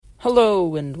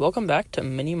Hello, and welcome back to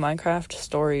Mini Minecraft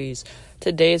Stories.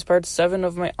 Today is part 7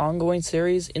 of my ongoing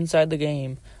series, Inside the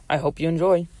Game. I hope you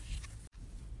enjoy.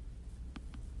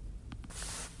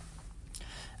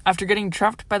 After getting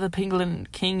trapped by the Penguin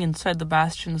King inside the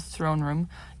Bastion's throne room,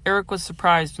 Eric was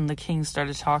surprised when the king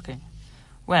started talking.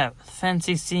 "Well,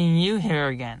 fancy seeing you here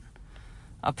again."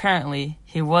 Apparently,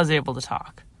 he was able to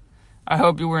talk. "I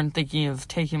hope you weren't thinking of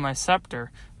taking my scepter,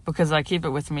 because I keep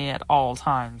it with me at all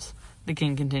times," the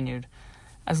king continued.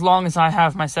 "As long as I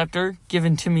have my scepter,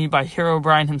 given to me by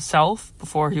Herobrine himself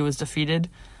before he was defeated,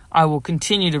 I will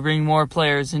continue to bring more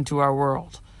players into our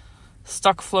world."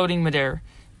 Stuck floating midair,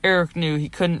 Eric knew he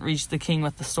couldn't reach the king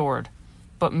with the sword,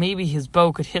 but maybe his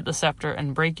bow could hit the scepter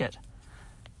and break it.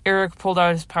 Eric pulled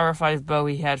out his Power 5 bow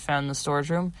he had found in the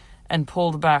storage room and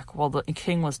pulled back while the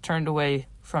king was turned away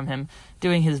from him,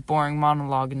 doing his boring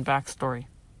monologue and backstory.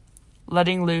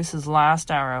 Letting loose his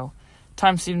last arrow,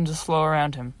 time seemed to slow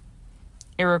around him.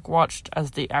 Eric watched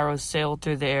as the arrow sailed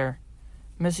through the air,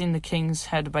 missing the king's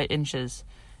head by inches,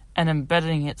 and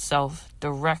embedding itself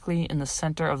directly in the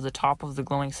center of the top of the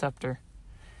glowing scepter.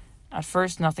 At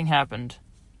first nothing happened.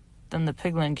 Then the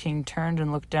Piglin King turned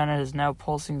and looked down at his now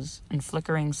pulsing and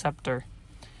flickering scepter.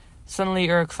 Suddenly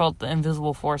Eric felt the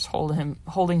invisible force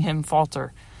holding him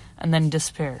falter, and then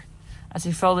disappear. As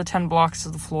he fell to 10 blocks to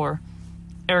the floor,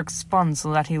 Eric spun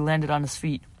so that he landed on his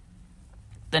feet.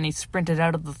 Then he sprinted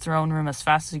out of the throne room as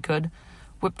fast as he could,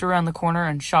 whipped around the corner,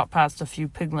 and shot past a few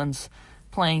piglins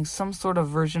playing some sort of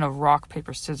version of rock,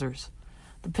 paper, scissors.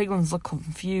 The piglins looked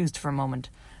confused for a moment,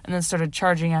 and then started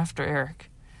charging after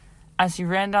Eric. As he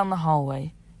ran down the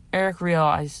hallway, Eric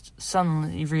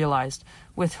suddenly realized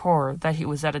with horror that he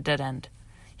was at a dead end.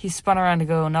 He spun around to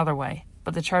go another way,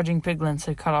 but the charging piglins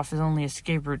had cut off his only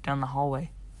escape route down the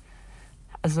hallway.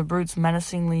 As the brutes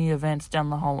menacingly advanced down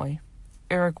the hallway,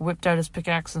 Eric whipped out his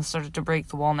pickaxe and started to break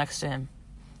the wall next to him.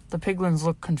 The piglins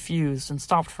looked confused and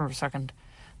stopped for a second,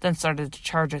 then started to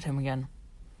charge at him again.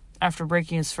 After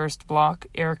breaking his first block,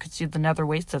 Eric could see the nether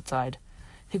waste outside.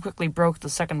 He quickly broke the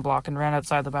second block and ran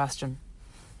outside the bastion.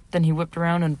 Then he whipped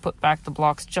around and put back the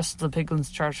blocks just as the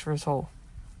piglins charged for his hole.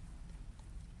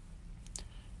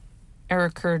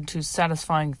 Eric heard 2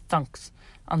 satisfying thunks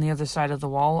on the other side of the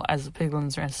wall as the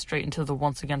piglins ran straight into the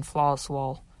once again flawless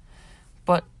wall.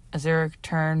 But as Eric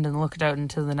turned and looked out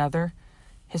into the nether,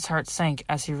 his heart sank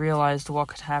as he realized what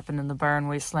could happen in the barren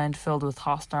wasteland filled with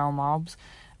hostile mobs,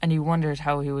 and he wondered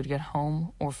how he would get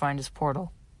home or find his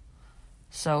portal.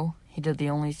 So he did the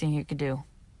only thing he could do.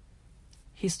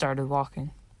 He started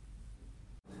walking.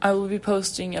 I will be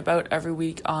posting about every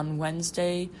week on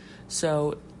Wednesday,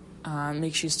 so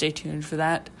make sure you stay tuned for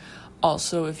that.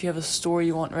 Also, if you have a story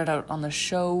you want read out on the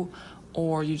show,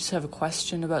 or you just have a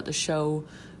question about the show,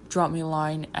 drop me a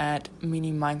line at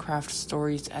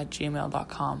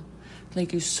miniminecraftstories@gmail.com.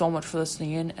 Thank you so much for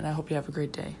listening in, and I hope you have a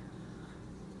great day.